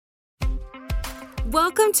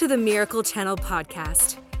Welcome to the Miracle Channel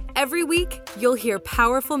podcast. Every week, you'll hear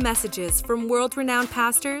powerful messages from world-renowned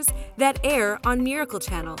pastors that air on Miracle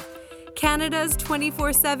Channel, Canada's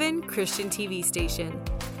 24/7 Christian TV station.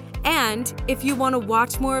 And if you want to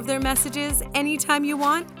watch more of their messages anytime you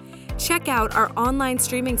want, check out our online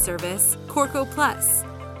streaming service, Corco Plus.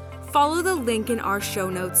 Follow the link in our show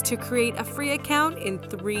notes to create a free account in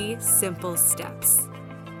 3 simple steps.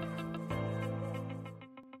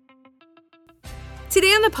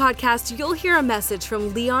 Today on the podcast, you'll hear a message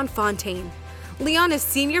from Leon Fontaine. Leon is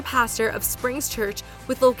senior pastor of Springs Church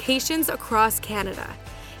with locations across Canada.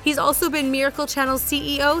 He's also been Miracle Channel's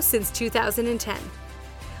CEO since 2010.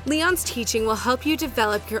 Leon's teaching will help you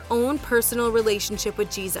develop your own personal relationship with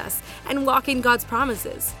Jesus and walk in God's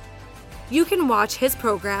promises. You can watch his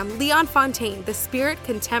program, Leon Fontaine, The Spirit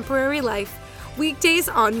Contemporary Life, weekdays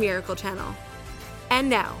on Miracle Channel. And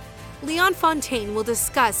now, Leon Fontaine will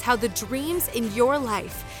discuss how the dreams in your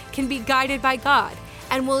life can be guided by God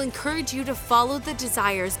and will encourage you to follow the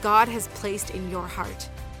desires God has placed in your heart.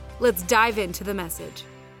 Let's dive into the message.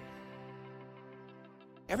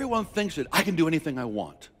 Everyone thinks that I can do anything I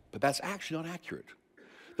want, but that's actually not accurate.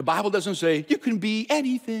 The Bible doesn't say you can be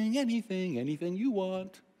anything you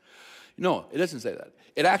want. No, it doesn't say that.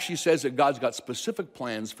 It actually says that God's got specific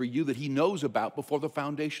plans for you that he knows about before the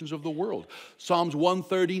foundations of the world. Psalms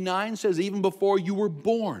 139 says, even before you were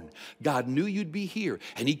born, God knew you'd be here.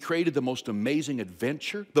 And he created the most amazing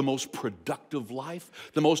adventure, the most productive life,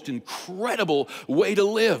 the most incredible way to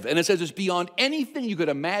live. And it says it's beyond anything you could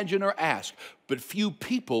imagine or ask. But few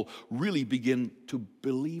people really begin to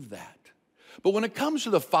believe that. But when it comes to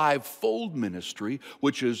the fivefold ministry,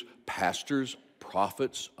 which is pastors,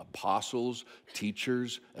 prophets, apostles,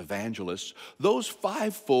 teachers, evangelists, those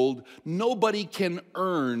fivefold, nobody can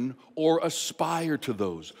earn or aspire to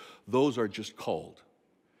those. Those are just called.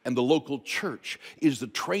 And the local church is the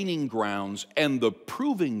training grounds and the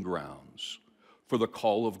proving grounds for the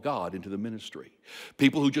call of God into the ministry.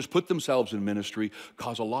 People who just put themselves in ministry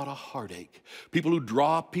cause a lot of heartache. People who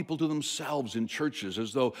draw people to themselves in churches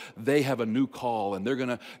as though they have a new call and they're going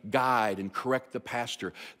to guide and correct the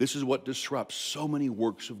pastor. This is what disrupts so many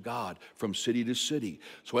works of God from city to city.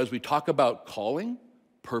 So as we talk about calling,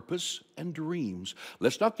 purpose, and dreams,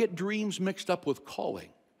 let's not get dreams mixed up with calling.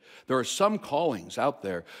 There are some callings out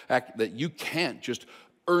there that you can't just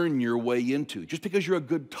earn your way into. Just because you're a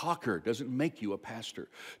good talker doesn't make you a pastor.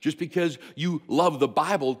 Just because you love the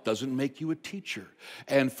Bible doesn't make you a teacher.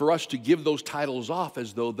 And for us to give those titles off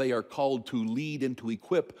as though they are called to lead and to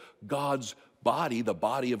equip God's body, the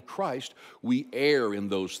body of Christ, we err in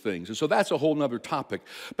those things. And so that's a whole nother topic.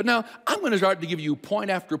 But now I'm going to start to give you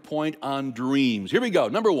point after point on dreams. Here we go.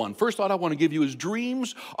 Number one, first thought I want to give you is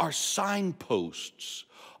dreams are signposts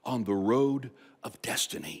on the road of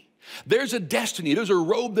destiny. There's a destiny. There's a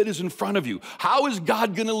road that is in front of you. How is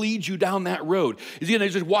God going to lead you down that road? Is he going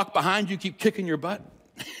to just walk behind you, keep kicking your butt?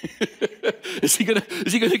 Is he going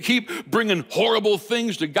to keep bringing horrible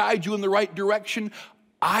things to guide you in the right direction?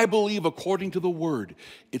 I believe, according to the word,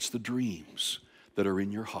 it's the dreams that are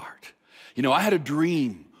in your heart. You know, I had a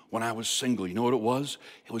dream when I was single. You know what it was?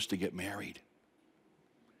 It was to get married.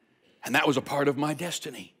 And that was a part of my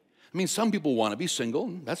destiny. I mean, some people want to be single,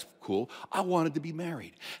 and that's cool. I wanted to be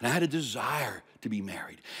married, and I had a desire to be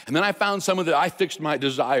married. And then I found someone that I fixed my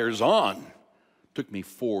desires on. It took me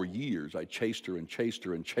 4 years. I chased her and chased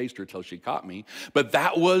her and chased her till she caught me. But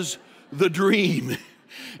that was the dream.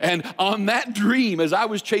 And on that dream, as I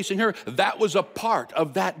was chasing her, that was a part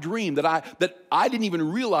of that dream that I didn't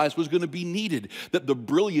even realize was going to be needed. That the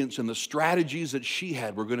brilliance and the strategies that she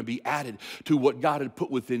had were going to be added to what God had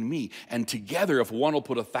put within me. And together, if one will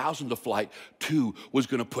put 1,000 to flight, two was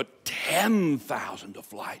going to put 10,000 to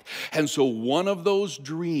flight. And so one of those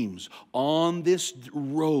dreams on this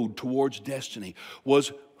road towards destiny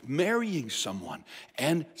was marrying someone.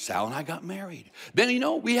 And Sal and I got married. Then,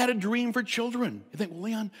 we had a dream for children. You think, well,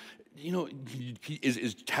 Leon,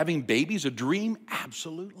 is having babies a dream?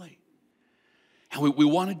 Absolutely. And we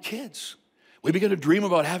wanted kids. We began to dream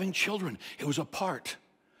about having children. It was a part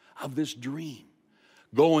of this dream,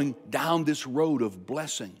 going down this road of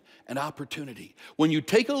blessing and opportunity. When you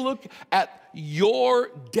take a look at your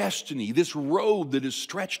destiny, this road that is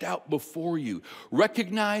stretched out before you,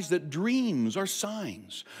 recognize that dreams are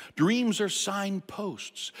signs. Dreams are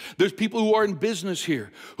signposts. There's people who are in business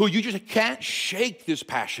here who you just can't shake this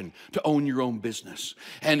passion to own your own business.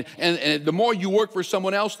 And the more you work for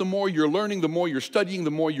someone else, the more you're learning, the more you're studying,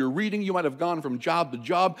 the more you're reading. You might have gone from job to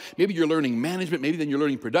job. Maybe you're learning management. Maybe then you're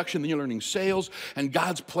learning production. Then you're learning sales. And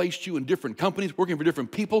God's placed you in different companies, working for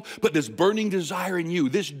different people. but this burning desire in you,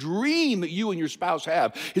 this dream that you and your spouse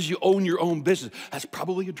have is you own your own business. That's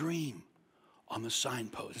probably a dream on the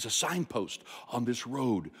signpost. It's a signpost on this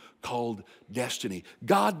road called destiny.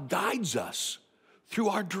 God guides us through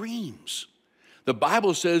our dreams. The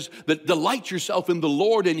Bible says that delight yourself in the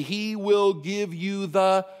Lord and he will give you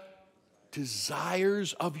the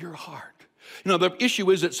desires of your heart. You know, the issue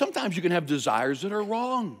is that sometimes you can have desires that are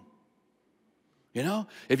wrong. You know,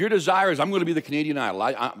 if your desire is, I'm going to be the Canadian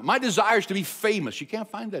Idol. My desire is to be famous. You can't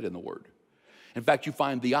find that in the Word. In fact, you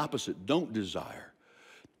find the opposite. Don't desire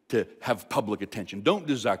to have public attention. Don't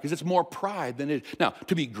desire, because it's more pride than it is. Now,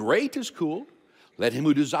 to be great is cool. Let him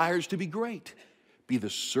who desires to be great be the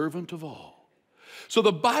servant of all. So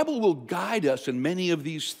the Bible will guide us in many of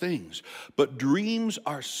these things, but dreams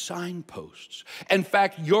are signposts. In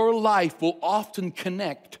fact, your life will often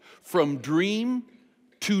connect from dream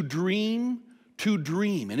to dream to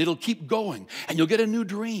dream, and it'll keep going, and you'll get a new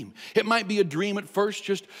dream. It might be a dream at first,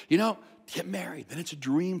 just, get married. Then it's a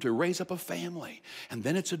dream to raise up a family. And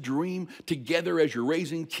then it's a dream together as you're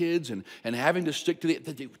raising kids and having to stick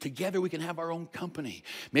together we can have our own company.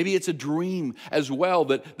 Maybe it's a dream as well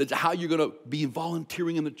that's how you're going to be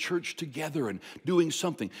volunteering in the church together and doing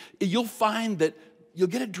something. You'll find that you'll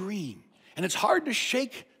get a dream. And it's hard to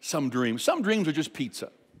shake some dreams. Some dreams are just pizza.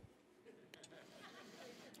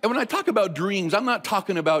 And when I talk about dreams, I'm not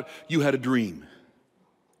talking about you had a dream.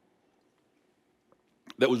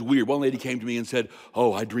 That was weird. One lady came to me and said,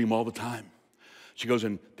 oh, I dream all the time. She goes,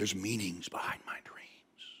 and there's meanings behind my dreams.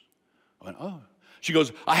 I went, oh. She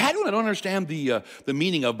goes, I had one I don't understand the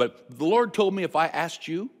meaning of, but the Lord told me if I asked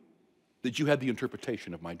you, that you had the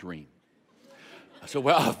interpretation of my dream. I said,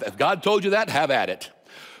 well, if God told you that, have at it.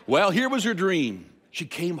 Well, here was her dream. She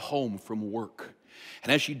came home from work.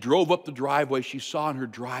 And as she drove up the driveway, she saw in her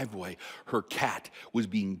driveway her cat was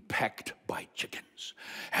being pecked by chickens.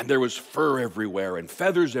 And there was fur everywhere and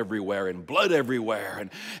feathers everywhere and blood everywhere.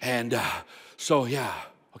 So,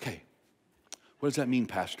 okay. What does that mean,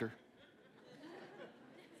 Pastor?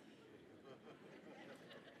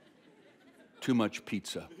 Too much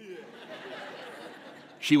pizza.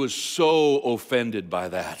 She was so offended by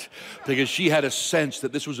that because she had a sense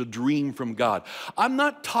that this was a dream from God.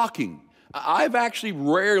 I've actually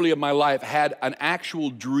rarely in my life had an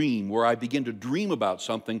actual dream where I begin to dream about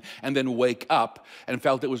something and then wake up and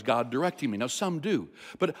felt it was God directing me. Now, some do,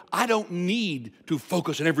 but I don't need to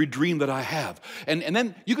focus on every dream that I have. And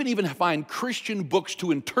then you can even find Christian books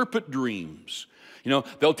to interpret dreams.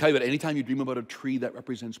 They'll tell you that anytime you dream about a tree, that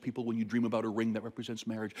represents people. When you dream about a ring, that represents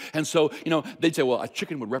marriage. And so, they'd say, well, a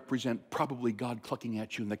chicken would represent probably God clucking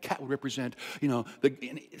at you, and the cat would represent,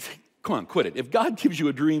 Come on, quit it. If God gives you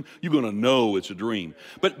a dream, you're going to know it's a dream.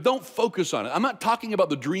 But don't focus on it. I'm not talking about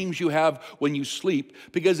the dreams you have when you sleep,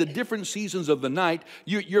 because at different seasons of the night,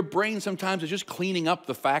 your brain sometimes is just cleaning up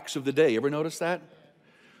the facts of the day. Ever notice that?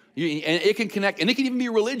 And it can connect, and it can even be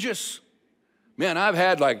religious. Man, I've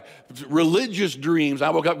had religious dreams. I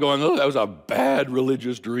woke up going, oh, that was a bad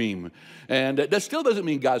religious dream. And that still doesn't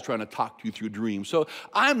mean God's trying to talk to you through dreams. So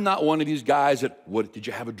I'm not one of these guys that, what, did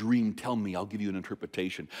you have a dream? Tell me, I'll give you an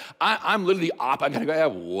interpretation. I'm literally I'm going to go,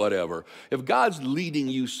 whatever. If God's leading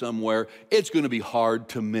you somewhere, it's going to be hard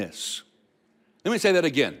to miss. Let me say that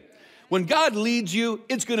again. When God leads you,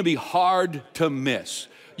 it's going to be hard to miss.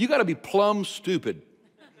 You got to be plumb stupid.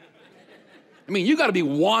 You got to be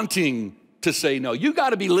wanting to say no. You got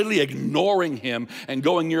to be literally ignoring him and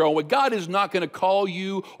going your own way. God is not going to call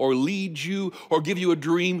you or lead you or give you a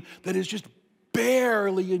dream that is just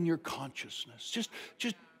barely in your consciousness.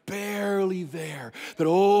 Just barely there. That,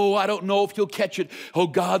 I don't know if you'll catch it.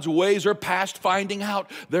 God's ways are past finding out.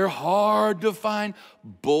 They're hard to find.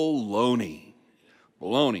 Baloney.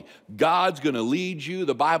 God's going to lead you.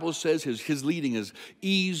 The Bible says his leading is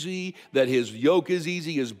easy, that his yoke is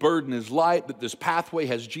easy, his burden is light, that this pathway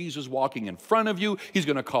has Jesus walking in front of you. He's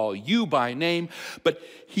going to call you by name, but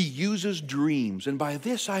he uses dreams. And by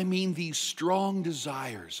this, I mean these strong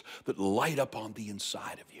desires that light up on the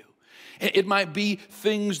inside of you. It might be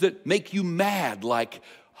things that make you mad, like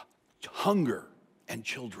hunger and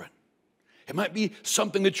children. It might be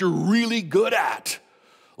something that you're really good at,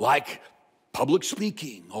 like public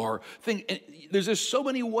speaking or thing. There's just so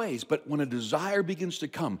many ways, but when a desire begins to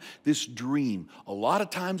come, this dream, a lot of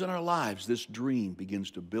times in our lives, this dream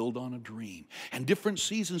begins to build on a dream. And different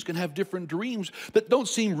seasons can have different dreams that don't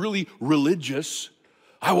seem really religious,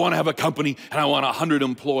 I want to have a company and I want 100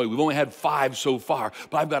 employees. We've only had 5 so far,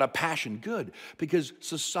 but I've got a passion. Good, because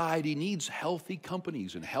society needs healthy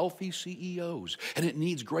companies and healthy CEOs, and it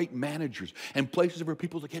needs great managers and places for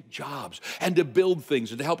people to get jobs and to build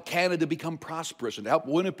things and to help Canada become prosperous and to help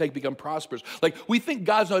Winnipeg become prosperous. Like, we think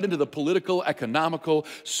God's not into the political, economical,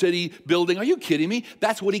 city building. Are you kidding me?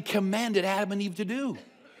 That's what he commanded Adam and Eve to do,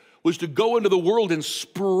 was to go into the world and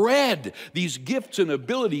spread these gifts and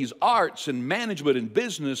abilities, arts and management and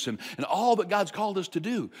business and all that God's called us to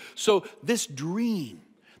do. So this dream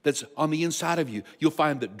that's on the inside of you, you'll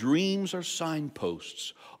find that dreams are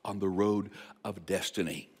signposts on the road of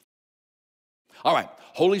destiny. All right,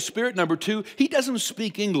 Holy Spirit, number 2, he doesn't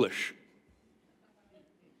speak English.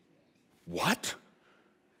 What?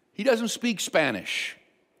 He doesn't speak Spanish.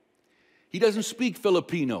 He doesn't speak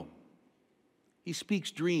Filipino. He speaks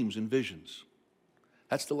dreams and visions.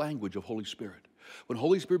 That's the language of Holy Spirit. When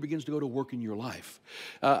Holy Spirit begins to go to work in your life,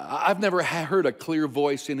 I've never heard a clear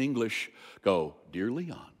voice in English go, "Dear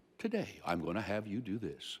Leon, today I'm going to have you do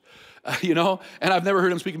this." And I've never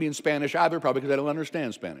heard him speak to me in Spanish either, probably because I don't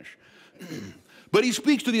understand Spanish. But he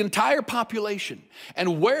speaks to the entire population.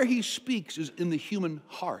 And where he speaks is in the human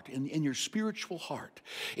heart, in your spiritual heart,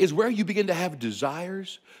 is where you begin to have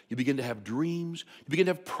desires, you begin to have dreams, you begin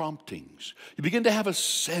to have promptings. You begin to have a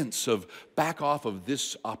sense of back off of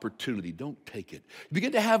this opportunity, don't take it. You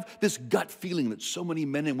begin to have this gut feeling that so many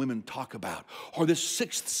men and women talk about, or this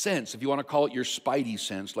sixth sense, if you want to call it your spidey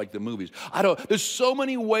sense, like the movies. There's so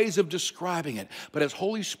many ways of describing it. But as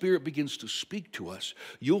Holy Spirit begins to speak to us,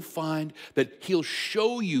 you'll find that he'll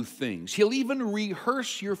show you things. He'll even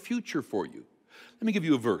rehearse your future for you. Let me give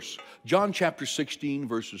you a verse. John chapter 16,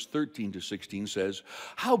 verses 13 to 16 says,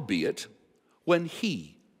 "Howbeit, when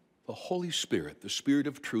he, the Holy Spirit, the Spirit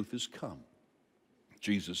of truth is come,"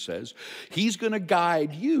 Jesus says, he's going to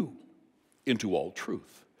guide you into all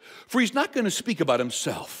truth. For he's not going to speak about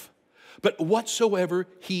himself, but whatsoever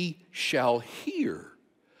he shall hear,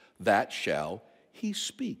 that shall he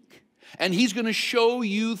speak. And he's going to show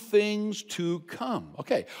you things to come.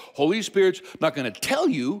 Okay, Holy Spirit's not going to tell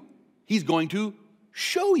you, he's going to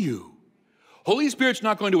show you. Holy Spirit's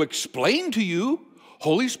not going to explain to you,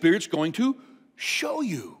 Holy Spirit's going to show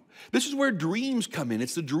you. This is where dreams come in.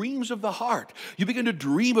 It's the dreams of the heart. You begin to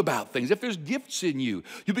dream about things. If there's gifts in you,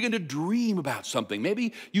 you begin to dream about something.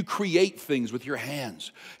 Maybe you create things with your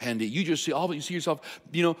hands, and you just see you see yourself,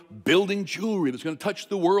 building jewelry that's going to touch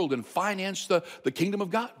the world and finance the kingdom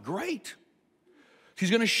of God. Great.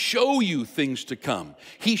 He's going to show you things to come.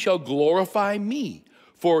 He shall glorify me,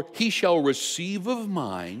 for he shall receive of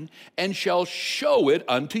mine and shall show it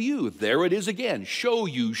unto you. There it is again. Show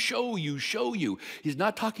you, show you, show you. He's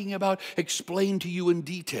not talking about explain to you in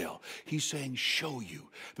detail. He's saying show you.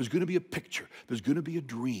 There's going to be a picture. There's going to be a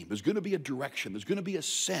dream. There's going to be a direction. There's going to be a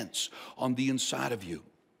sense on the inside of you.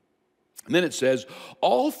 And then it says,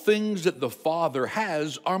 all things that the Father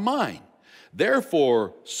has are mine.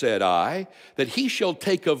 Therefore, said I, that he shall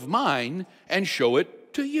take of mine and show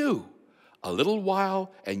it to you. A little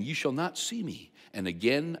while, and you shall not see me. And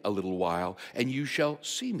again, a little while, and you shall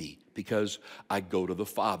see me, because I go to the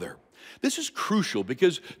Father. This is crucial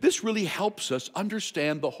because this really helps us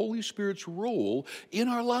understand the Holy Spirit's role in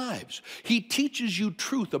our lives. He teaches you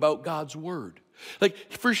truth about God's Word.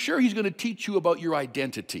 Like, for sure, he's going to teach you about your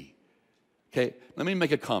identity. Okay, let me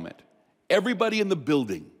make a comment. Everybody in the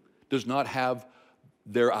building does not have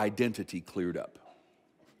their identity cleared up.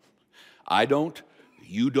 I don't,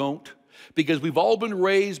 you don't, because we've all been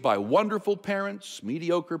raised by wonderful parents,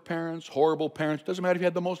 mediocre parents, horrible parents. Doesn't matter if you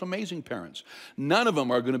had the most amazing parents. None of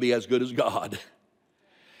them are going to be as good as God.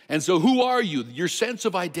 And so who are you? Your sense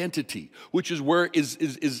of identity, which is where is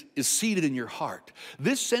seated in your heart.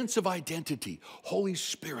 This sense of identity, Holy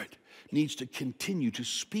Spirit needs to continue to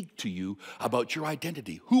speak to you about your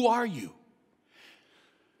identity. Who are you?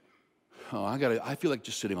 Oh, I feel like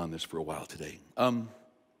just sitting on this for a while today.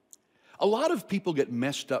 A lot of people get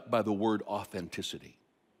messed up by the word authenticity.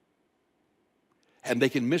 And they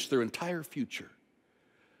can miss their entire future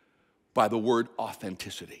by the word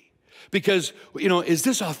authenticity. Because, is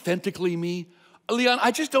this authentically me? Leon,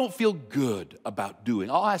 I just don't feel good about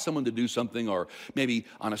doing. I'll ask someone to do something, or maybe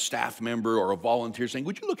on a staff member or a volunteer saying,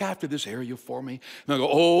 would you look after this area for me? And I go,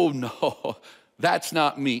 oh no, that's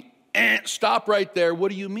not me. Stop right there.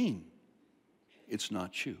 What do you mean? It's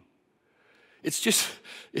not you. It's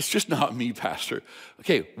just not me, Pastor.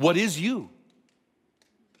 Okay, what is you?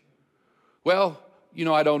 Well,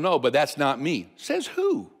 I don't know, but that's not me. Says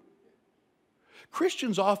who?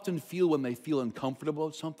 Christians often feel when they feel uncomfortable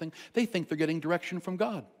with something, they think they're getting direction from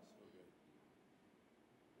God.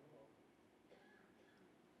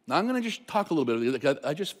 Now, I'm going to just talk a little bit.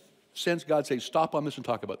 I just sense God say, stop on this and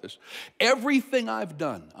talk about this. Everything I've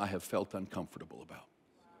done, I have felt uncomfortable about.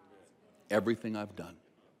 Everything I've done.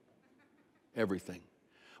 Everything.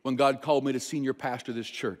 When God called me to senior pastor this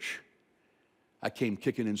church, I came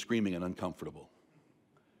kicking and screaming and uncomfortable.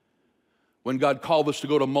 When God called us to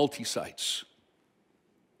go to multi-sites,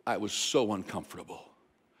 I was so uncomfortable.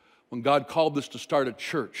 When God called us to start a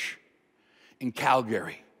church in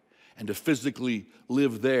Calgary and to physically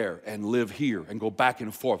live there and live here and go back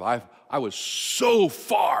and forth, I was so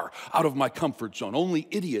far out of my comfort zone. Only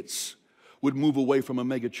idiots would move away from a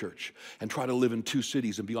mega church and try to live in 2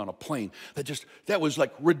 cities and be on a plane. That was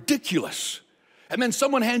like ridiculous. And then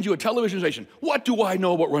someone hands you a television station. What do I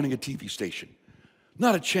know about running a TV station?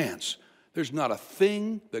 Not a chance. There's not a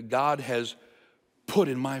thing that God has put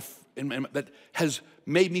in my that has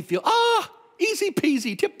made me feel, easy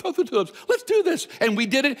peasy, tiptoe through tulips. Let's do this. And we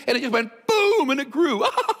did it, and it just went boom, and it grew.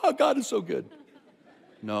 God is so good.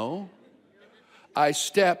 No. I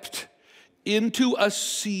stepped into a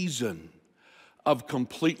season of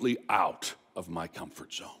completely out of my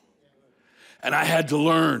comfort zone. And I had to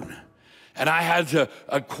learn. And I had to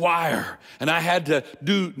acquire, and I had to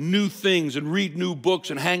do new things and read new books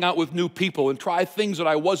and hang out with new people and try things that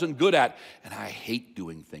I wasn't good at. And I hate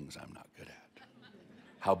doing things I'm not good at.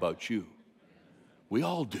 How about you? We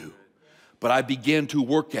all do. But I began to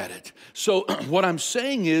work at it. So what I'm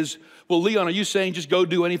saying is, well, Leon, are you saying just go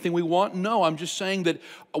do anything we want? No, I'm just saying that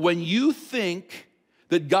when you think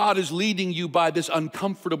that God is leading you by this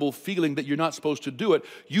uncomfortable feeling that you're not supposed to do it,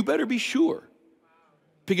 you better be sure.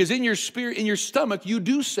 Because in your spirit, in your stomach, you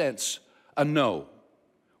do sense a no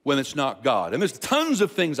when it's not God. And there's tons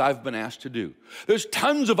of things I've been asked to do. There's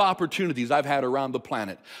tons of opportunities I've had around the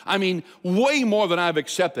planet. I mean, way more than I've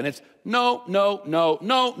accepted. It's no, no, no,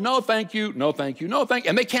 no, no, thank you, no, thank you, no, thank you.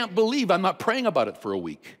 And they can't believe I'm not praying about it for a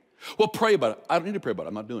week. Well, pray about it. I don't need to pray about it.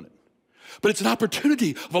 I'm not doing it. But it's an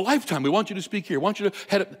opportunity of a lifetime. We want you to speak here. We want you to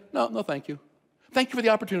head it. No, no, thank you. Thank you for the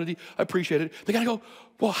opportunity. I appreciate it. They got to go,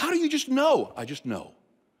 well, how do you just know? I just know.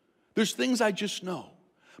 There's things I just know.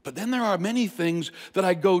 But then there are many things that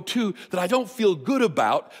I go to that I don't feel good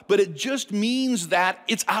about, but it just means that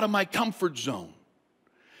it's out of my comfort zone.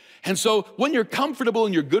 And so when you're comfortable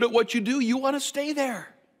and you're good at what you do, you want to stay there.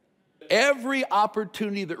 Every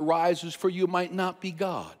opportunity that rises for you might not be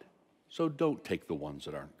God. So don't take the ones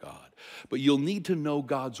that aren't God. But you'll need to know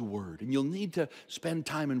God's word, and you'll need to spend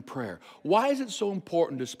time in prayer. Why is it so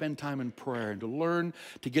important to spend time in prayer and to learn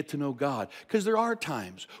to get to know God? Because there are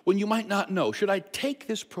times when you might not know, should I take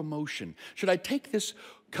this promotion? Should I take this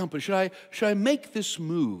company? Should I make this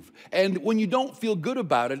move? And when you don't feel good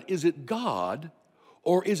about it, is it God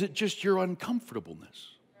or is it just your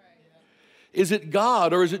uncomfortableness? Is it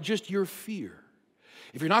God or is it just your fear?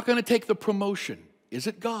 If you're not going to take the promotion, is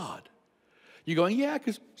it God? You're going, yeah,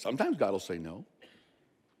 because sometimes God will say no.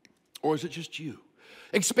 Or is it just you?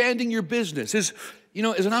 Expanding your business is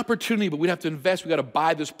an opportunity, but we'd have to invest. We got to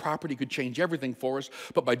buy this property. It could change everything for us.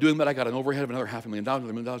 But by doing that, I got an overhead of another $500,000,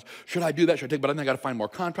 $1 million. Should I do that? Should I take? But then I got to find more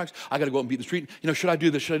contracts. I got to go out and beat the street. Should I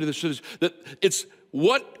do this? Should I do this? Should I do this? It's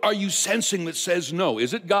what are you sensing that says no?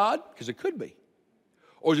 Is it God? Because it could be.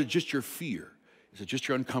 Or is it just your fear? Is it just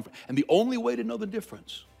your uncomfort? And the only way to know the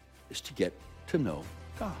difference is to get to know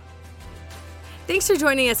God. Thanks for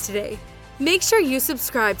joining us today. Make sure you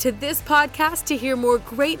subscribe to this podcast to hear more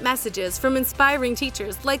great messages from inspiring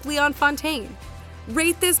teachers like Leon Fontaine.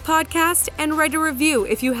 Rate this podcast and write a review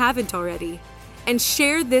if you haven't already. And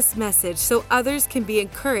share this message so others can be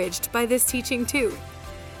encouraged by this teaching too.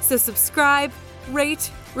 So subscribe,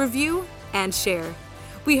 rate, review, and share.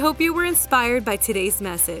 We hope you were inspired by today's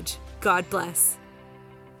message. God bless.